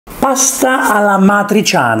Pasta alla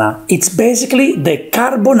matriciana. It's basically the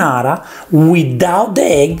carbonara without the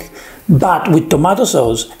egg, but with tomato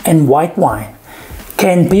sauce and white wine.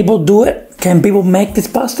 Can people do it? Can people make this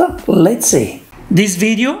pasta? Let's see. This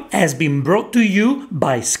video has been brought to you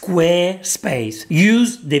by Squarespace.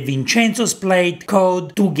 Use the Vincenzo's Plate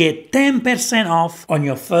code to get 10% off on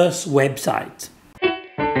your first website.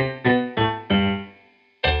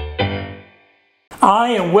 Hi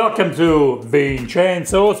and welcome to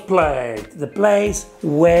Vincenzo's Plate, the place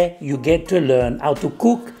where you get to learn how to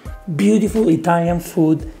cook beautiful Italian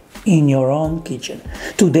food in your own kitchen.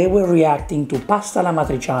 Today we're reacting to Pasta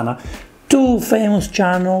Amatriciana, two famous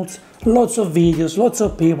channels, lots of videos, lots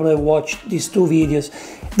of people that watched these two videos.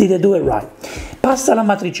 Did they do it right? Pasta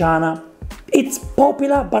Amatriciana, it's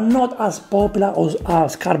popular but not as popular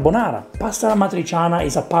as carbonara. Pasta Amatriciana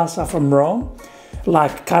is a pasta from Rome,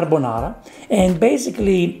 like carbonara, and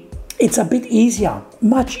basically it's a bit easier,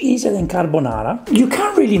 much easier than carbonara. You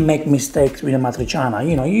can't really make mistakes with a matriciana,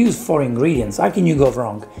 you use 4 ingredients, how can you go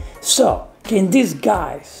wrong? So, can these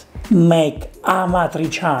guys make a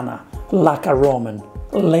matriciana like a Roman?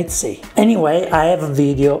 Let's see. Anyway, I have a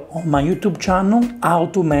video on my YouTube channel, how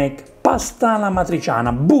to make pasta alla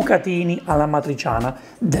matriciana, bucatini alla matriciana,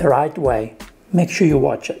 the right way. Make sure you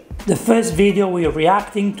watch it. The first video we're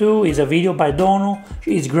reacting to is a video by Dono.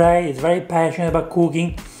 He's great, he's very passionate about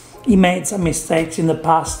cooking. He made some mistakes in the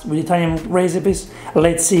past with Italian recipes.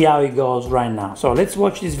 Let's see how it goes right now. So let's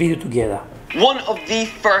watch this video together. One of the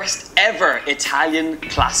first ever Italian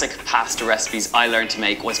classic pasta recipes I learned to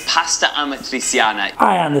make was Pasta Amatriciana.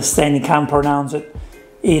 I understand you can't pronounce it.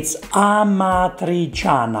 It's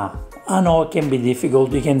Amatriciana. I know it can be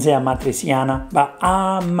difficult, you can say Amatriciana, but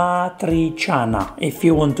Amatriciana, if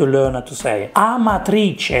you want to learn how to say it.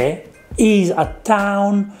 Amatrice is a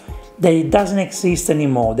town that doesn't exist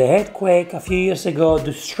anymore. The earthquake a few years ago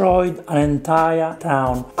destroyed an entire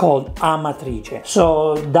town called Amatrice.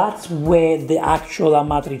 So that's where the actual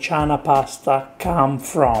Amatriciana pasta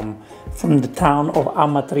comes from the town of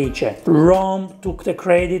Amatrice. Rome took the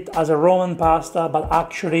credit as a Roman pasta, but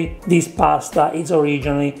actually this pasta is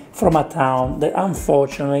originally from a town that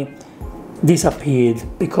unfortunately disappeared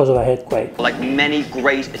because of a earthquake. Like many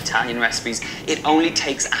great Italian recipes, it only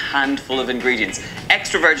takes a handful of ingredients.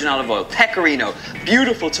 Extra virgin olive oil, pecorino,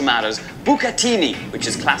 beautiful tomatoes, bucatini, which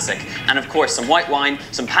is classic, and of course some white wine,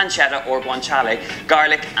 some pancetta or guanciale,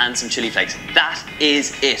 garlic and some chili flakes. That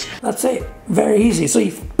is it. That's it. Very easy. So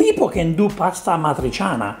if people can do pasta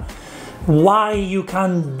matriciana, why you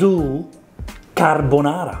can't do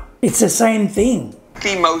carbonara? It's the same thing.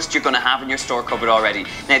 The most you're going to have in your store cupboard already.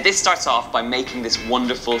 Now this starts off by making this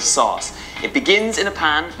wonderful sauce. It begins in a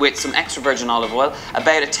pan with some extra virgin olive oil,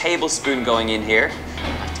 about a tablespoon going in here. I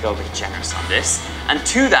have to go a bit generous on this. And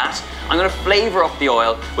to that, I'm going to flavour up the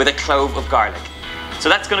oil with a clove of garlic. So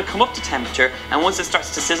that's going to come up to temperature, and once it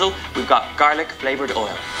starts to sizzle, we've got garlic flavoured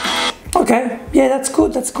oil. Okay, yeah, that's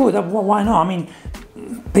good, that's good. Why not? I mean,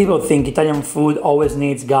 people think Italian food always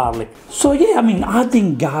needs garlic. So yeah, I mean,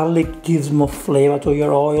 adding garlic gives more flavor to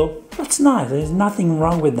your oil. That's nice, there's nothing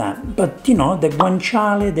wrong with that. But the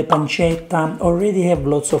guanciale, the pancetta already have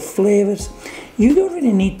lots of flavors. You don't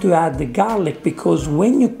really need to add the garlic, because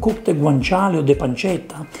when you cook the guanciale or the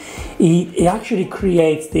pancetta, it actually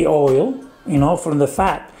creates the oil, from the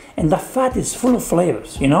fat. And the fat is full of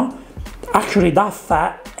flavors, Actually, that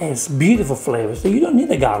fat has beautiful flavors, so you don't need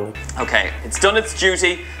the garlic. Okay, it's done its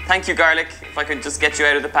duty. Thank you, garlic. If I could just get you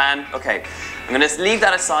out of the pan. Okay, I'm going to leave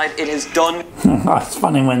that aside. It is done. It's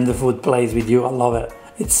funny when the food plays with you. I love it.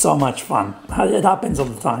 It's so much fun. It happens all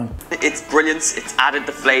the time. It's brilliant. It's added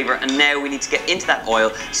the flavour, and now we need to get into that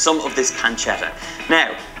oil some of this pancetta.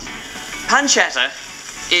 Now, pancetta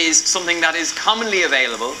is something that is commonly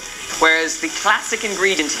available, whereas the classic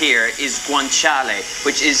ingredient here is guanciale,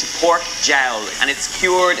 which is pork jowl, and it's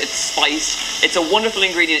cured, it's spiced. It's a wonderful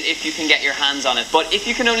ingredient if you can get your hands on it, but if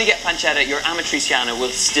you can only get pancetta, your amatriciana will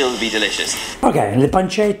still be delicious. Okay, the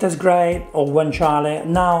pancetta is great, or guanciale.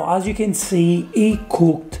 Now, as you can see, he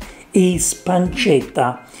cooked his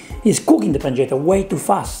pancetta. He's cooking the pancetta way too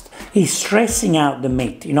fast. He's stressing out the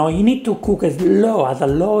meat. You need to cook at a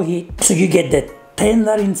low heat, so you get the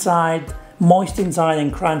tender inside, moist inside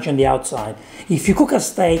and crunch on the outside. If you cook a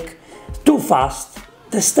steak too fast,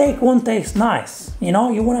 the steak won't taste nice. You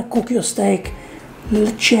want to cook your steak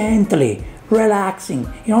gently, relaxing.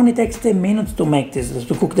 It only takes 10 minutes to make this,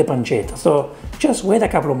 to cook the pancetta. So just wait a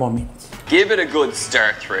couple of more minutes. Give it a good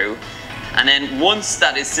stir through, and then once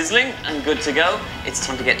that is sizzling and good to go, it's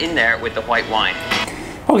time to get in there with the white wine.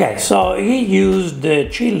 Okay, so he used the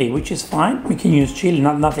chili, which is fine. We can use chili,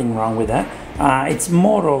 nothing wrong with that. It's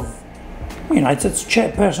more of You know, it's a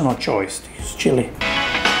personal choice to use chili.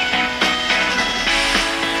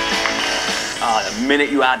 The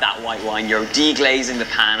minute you add that white wine, you're deglazing the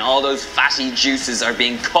pan. All those fatty juices are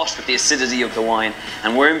being cut with the acidity of the wine,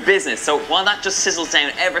 and we're in business. So while that just sizzles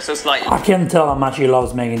down ever so slightly, I can tell how much he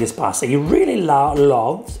loves making this pasta. He really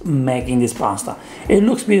loves making this pasta. It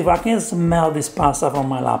looks beautiful. I can smell this pasta from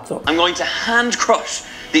my laptop. I'm going to hand crush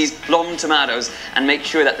these plum tomatoes and make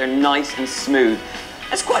sure that they're nice and smooth.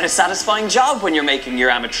 It's quite a satisfying job when you're making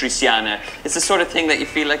your Amatriciana. It's the sort of thing that you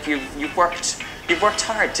feel like you've worked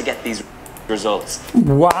hard to get these results.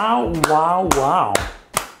 Wow, wow, wow.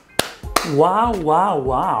 Wow, wow,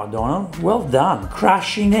 wow, Donald. Well done.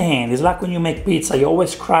 Crushing the hand. It's like when you make pizza, you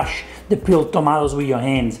always crush the peeled tomatoes with your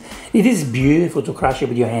hands. It is beautiful to crush it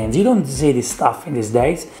with your hands. You don't see this stuff in these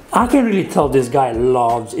days. I can really tell this guy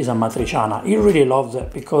loves his Amatriciana. He really loves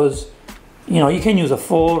it because, you know, you can use a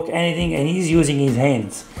fork, anything, and he's using his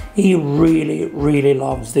hands. He really, really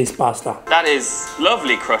loves this pasta. That is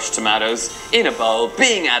lovely crushed tomatoes in a bowl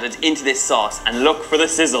being added into this sauce, and look for the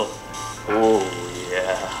sizzle. Oh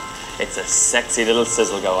yeah, it's a sexy little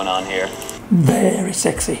sizzle going on here. Very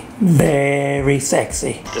sexy, very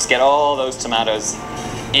sexy. Just get all those tomatoes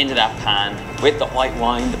into that pan with the white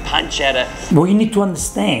wine, the pancetta. What you need to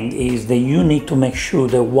understand is that you need to make sure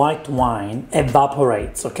the white wine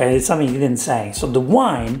evaporates, okay? It's something you didn't say. So the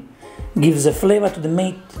wine gives a flavor to the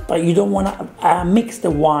meat, but you don't want to mix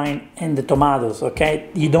the wine and the tomatoes, okay?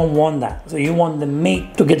 You don't want that. So you want the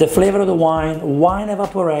meat to get the flavor of the wine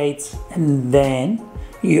evaporates, and then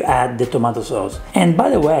you add the tomato sauce. And by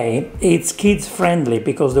the way, it's kids friendly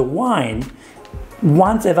because the wine,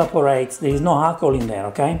 once evaporates, there is no alcohol in there,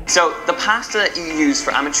 okay? So the pasta that you use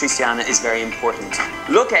for Amatriciana is very important.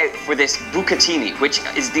 Look out for this bucatini, which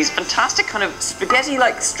is these fantastic kind of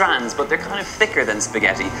spaghetti-like strands, but they're kind of thicker than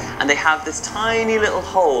spaghetti, and they have this tiny little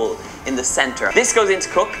hole in the center. This goes into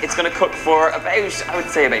cook. It's going to cook for about, I would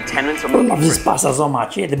say, about 10 minutes. I love this pasta so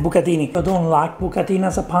much. Yeah, the bucatini. I don't like bucatini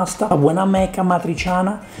as a pasta, but when I make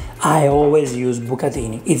Amatriciana, I always use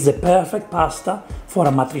bucatini. It's the perfect pasta for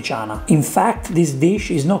Amatriciana. In fact, this dish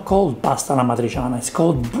is not called pasta alla matriciana. It's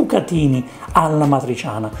called bucatini alla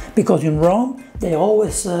matriciana because in Rome they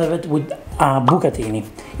always serve it with bucatini.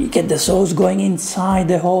 You get the sauce going inside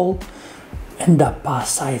the hole, and the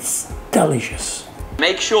pasta is delicious.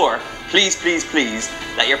 Make sure, please, please, please,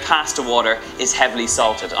 that your pasta water is heavily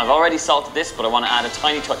salted. I've already salted this, but I want to add a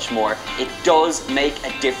tiny touch more. It does make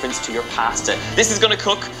a difference to your pasta. This is going to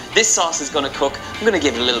cook. This sauce is going to cook. I'm going to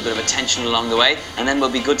give it a little bit of attention along the way, and then we'll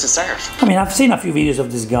be good to serve. I mean, I've seen a few videos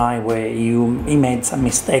of this guy where he made some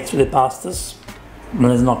mistakes with the pastas.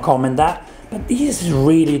 Let's not comment that. But he is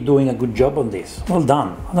really doing a good job on this. Well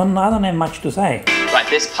done. I don't have much to say. Right,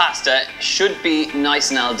 this pasta should be nice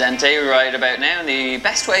and al dente right about now. And the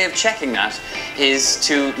best way of checking that is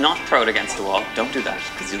to not throw it against the wall. Don't do that,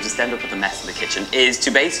 because you'll just end up with a mess in the kitchen. Is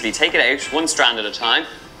to basically take it out one strand at a time.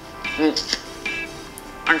 And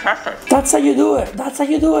perfect. That's how you do it. That's how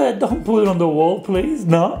you do it. Don't put it on the wall, please.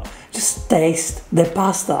 No. Just taste the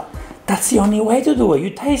pasta. That's the only way to do it. You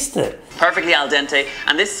taste it. Perfectly al dente,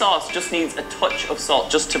 and this sauce just needs a touch of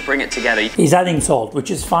salt just to bring it together. He's adding salt,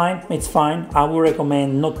 which is fine. It's fine. I would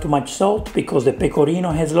recommend not too much salt because the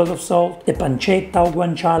pecorino has a lot of salt. The pancetta o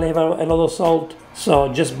guanciale have a lot of salt.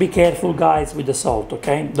 So just be careful, guys, with the salt,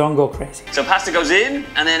 okay? Don't go crazy. So pasta goes in,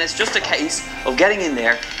 and then it's just a case of getting in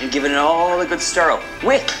there and giving it all a good stir up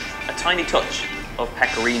with a tiny touch of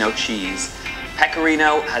pecorino cheese.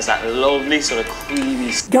 Pecorino has that lovely sort of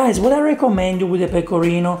creamy... Guys, what I recommend you with the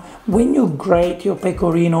pecorino, when you grate your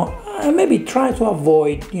pecorino, maybe try to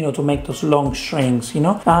avoid, to make those long strings, you're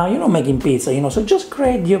not making pizza, so just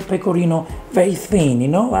grate your pecorino very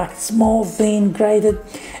thin, like small, thin, grated,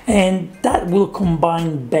 and that will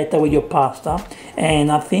combine better with your pasta,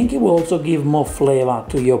 and I think it will also give more flavor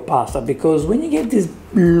to your pasta, because when you get these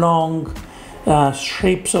long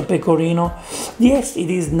strips of pecorino, yes,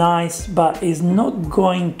 it is nice, but it's not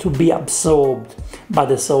going to be absorbed by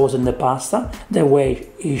the sauce and the pasta the way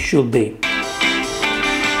it should be.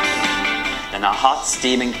 And a hot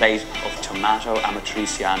steaming plate of tomato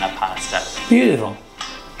Amatriciana pasta. Beautiful.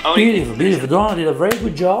 Beautiful, beautiful. Donald did a very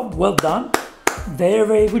good job. Well done. Very,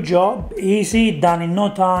 very good job. Easy, done in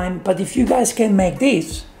no time. But if you guys can make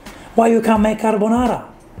this, why you can't make carbonara?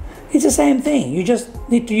 It's the same thing. You just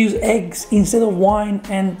need to use eggs instead of wine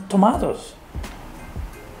and tomatoes.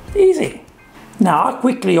 Easy. Now, I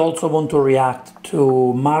quickly also want to react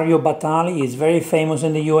to Mario Batali. He's very famous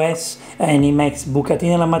in the US and he makes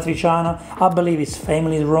bucatini alla matriciana. I believe his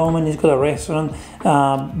family is Roman. He's got a restaurant.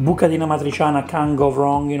 Bucatini alla matriciana can't go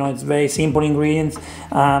wrong. It's very simple ingredients.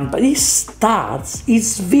 But he starts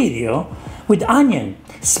his video with onion,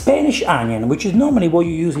 Spanish onion, which is normally what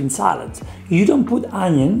you use in salads. You don't put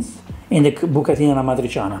onions in the bucatina alla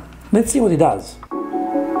matriciana. Let's see what it does.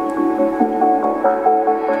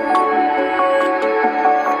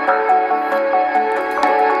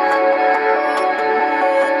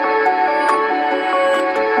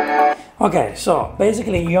 Okay, so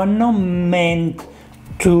basically you're not meant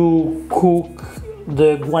to cook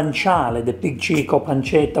the guanciale, the pig cheek or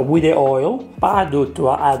pancetta with the oil, but I do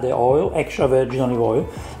to add the oil, extra virgin olive oil,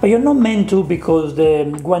 but you're not meant to because the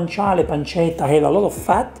guanciale pancetta have a lot of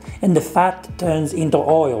fat and the fat turns into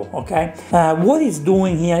oil, okay? What it's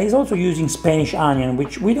doing here is also using Spanish onion,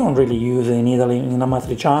 which we don't really use in Italy, in la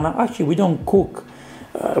matriciana. Actually, we don't cook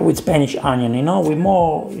with Spanish onion, you know, we're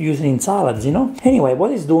more using in salads, you know. Anyway,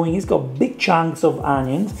 what he's doing, he's got big chunks of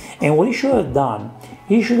onions, and what he should have done,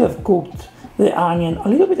 he should have cooked the onion a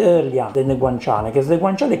little bit earlier than the guanciale, because the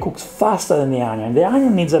guanciale cooks faster than the onion. The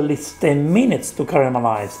onion needs at least 10 minutes to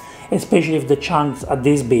caramelize, especially if the chunks are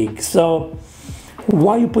this big. So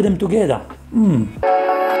why you put them together?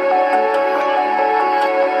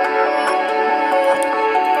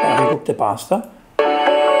 I cook the pasta.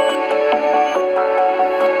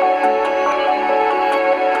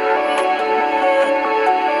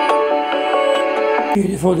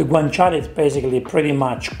 Beautiful, the guanciale is basically pretty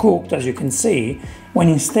much cooked, as you can see, when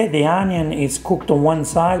instead the onion is cooked on one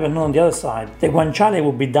side but not on the other side. The guanciale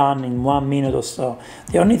will be done in 1 minute or so.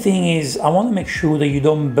 The only thing is, I want to make sure that you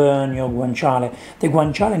don't burn your guanciale. The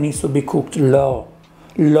guanciale needs to be cooked low,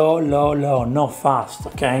 not fast,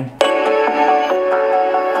 okay?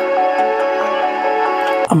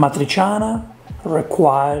 Amatriciana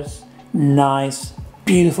requires nice,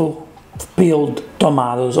 beautiful peeled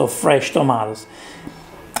tomatoes or fresh tomatoes.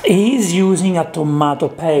 He's using a tomato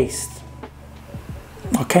paste.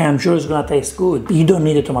 Okay, I'm sure it's gonna taste good. You don't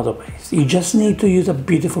need a tomato paste. You just need to use a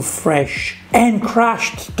beautiful, fresh and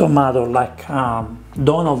crushed tomato like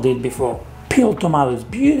Donald did before. Peeled tomato is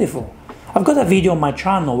beautiful. I've got a video on my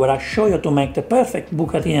channel where I show you how to make the perfect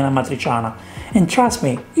bucatina alla matriciana. And trust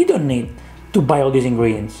me, you don't need to buy all these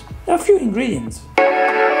ingredients. There are a few ingredients.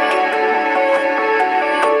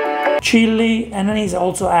 Chili, and then he's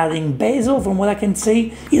also adding basil from what I can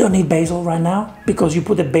see. You don't need basil right now because you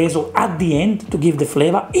put the basil at the end to give the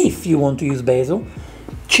flavor if you want to use basil.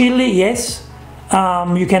 Chili, yes,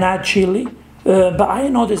 you can add chili, but I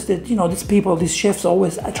noticed that, you know, these people, these chefs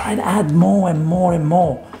always try to add more and more and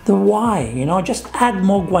more. The why, you know, just add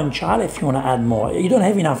more guanciale if you want to add more. You don't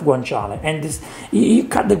have enough guanciale, and this, you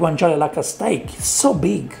cut the guanciale like a steak, it's so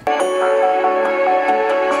big.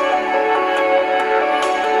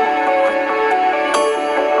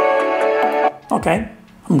 Okay,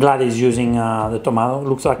 I'm glad he's using the tomato.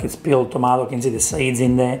 Looks like it's peeled tomato. You can see the seeds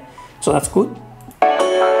in there, so that's good.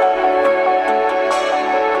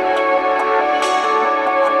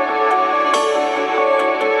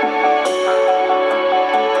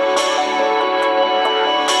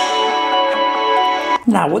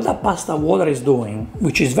 Now, what the pasta water is doing,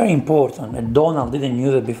 which is very important, and Donald didn't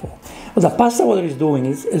use it before, what the pasta water is doing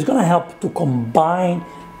is going to help to combine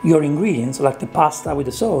your ingredients, like the pasta with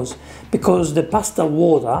the sauce, because the pasta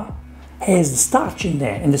water has the starch in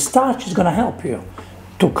there, and the starch is going to help you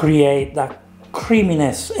to create that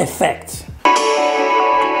creaminess effect.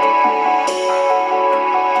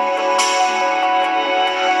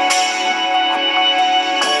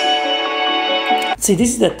 See, this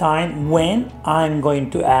is the time when I'm going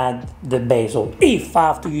to add the basil, if I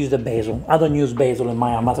have to use the basil. I don't use basil in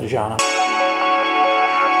my amatriciana.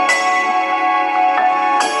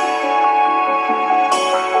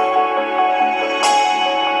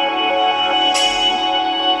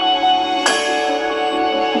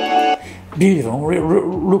 Beautiful,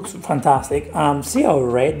 looks fantastic. See how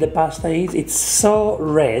red the pasta is? It's so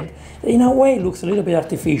red. In a way, it looks a little bit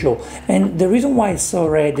artificial. And the reason why it's so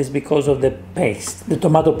red is because of the paste. The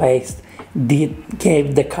tomato paste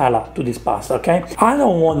gave the color to this pasta, okay? I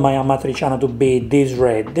don't want my amatriciana to be this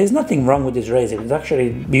red. There's nothing wrong with this resin. It's actually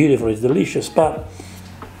beautiful, it's delicious. But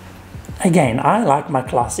again, I like my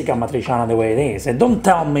classic amatriciana the way it is. And don't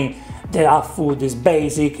tell me that our food is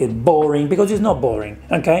basic and boring, because it's not boring,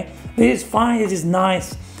 okay? This is fine, this is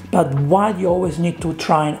nice, but why do you always need to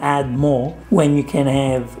try and add more when you can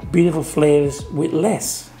have beautiful flavors with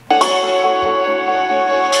less?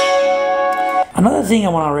 Another thing I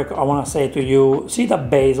want to say to you, see that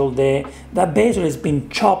basil there? That basil has been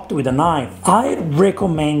chopped with a knife. I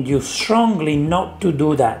recommend you strongly not to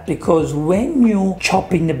do that, because when you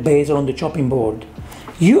chopping the basil on the chopping board,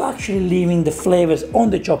 you actually leaving the flavors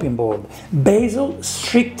on the chopping board. Basil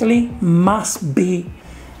strictly must be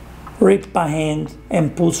ripped by hand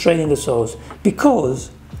and put straight in the sauce,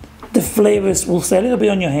 because the the flavors will stay a little bit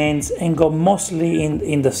on your hands and go mostly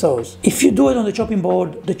in the sauce. If you do it on the chopping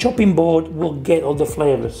board will get all the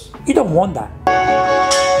flavors. You don't want that.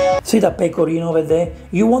 See that pecorino over there?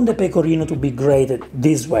 You want the pecorino to be grated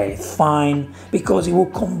this way, fine, because it will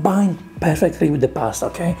combine perfectly with the pasta,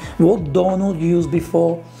 okay? What Donald used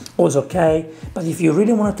before was okay, but if you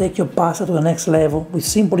really want to take your pasta to the next level with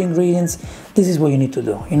simple ingredients, this is what you need to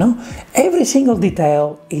do, you know? Every single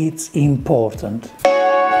detail, it's important.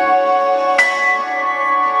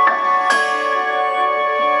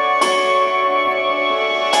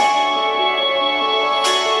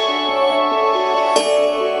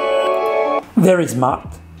 Very smart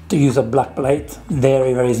to use a black plate,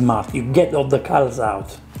 very, very smart. You get all the colors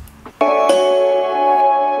out.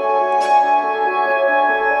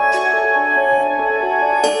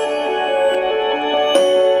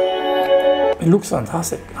 It looks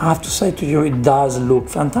fantastic. I have to say to you, it does look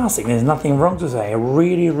fantastic. There's nothing wrong to say. It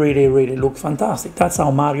really, really, really looks fantastic. That's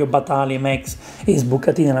how Mario Batali makes his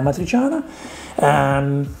bucatine alla matriciana.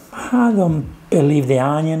 I don't believe the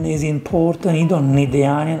onion is important. You don't need the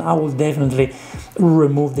onion. I will definitely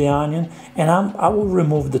remove the onion, and I will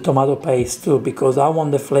remove the tomato paste too, because I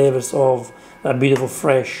want the flavors of beautiful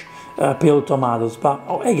fresh peeled tomatoes. But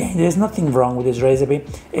again, there's nothing wrong with this recipe.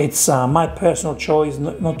 It's my personal choice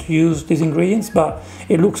not to use these ingredients, but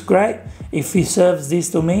it looks great. If he serves this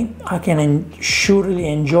to me, I can surely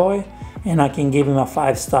enjoy, and I can give him a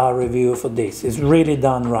 5-star review for this. It's really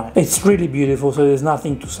done right. It's really beautiful, so there's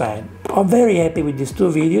nothing to say. I'm very happy with these 2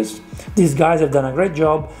 videos. These guys have done a great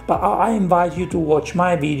job, but I invite you to watch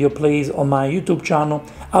my video, please, on my YouTube channel,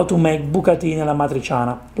 how to make bucatine alla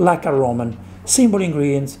matriciana, like a Roman. Simple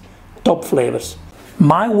ingredients, top flavors.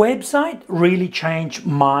 My website really changed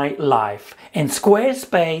my life, and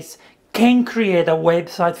Squarespace can create a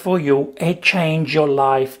website for you and change your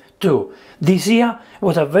life too. This year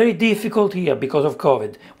was a very difficult year because of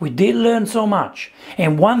COVID. We did learn so much,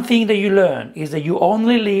 and one thing that you learn is that you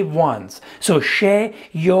only live once. So share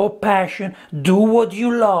your passion, do what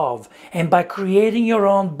you love, and by creating your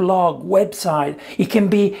own blog, website, it can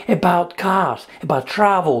be about cars, about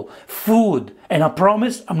travel, food, and I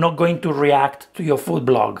promise I'm not going to react to your food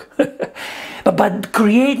blog. But by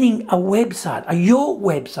creating a website, your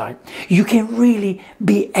website, you can really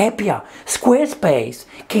be happier. Squarespace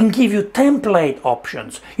can give you template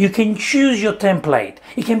options. You can choose your template.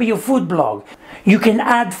 It can be your food blog. You can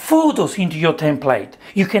add photos into your template.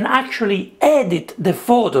 You can actually edit the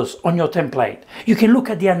photos on your template. You can look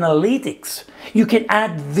at the analytics. You can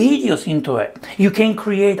add videos into it. You can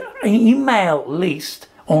create an email list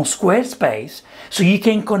on Squarespace so you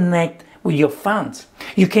can connect with your fans.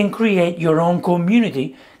 You can create your own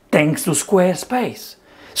community thanks to Squarespace.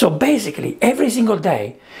 So basically, every single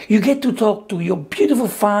day, you get to talk to your beautiful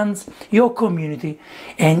fans, your community,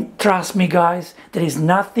 and trust me guys, there is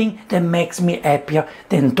nothing that makes me happier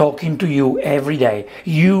than talking to you every day.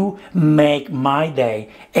 You make my day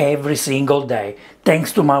every single day,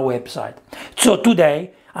 thanks to my website. So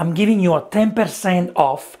today, I'm giving you a 10%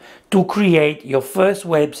 off to create your first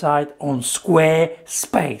website on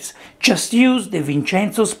Squarespace. Just use the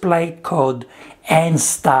Vincenzo's Plate code and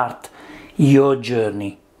start your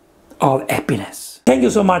journey of happiness. Thank you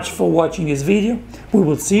so much for watching this video. We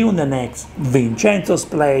will see you in the next Vincenzo's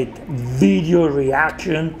Plate video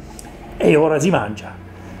reaction. E ora si mangia.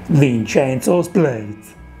 Vincenzo's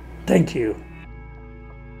Plate. Thank you.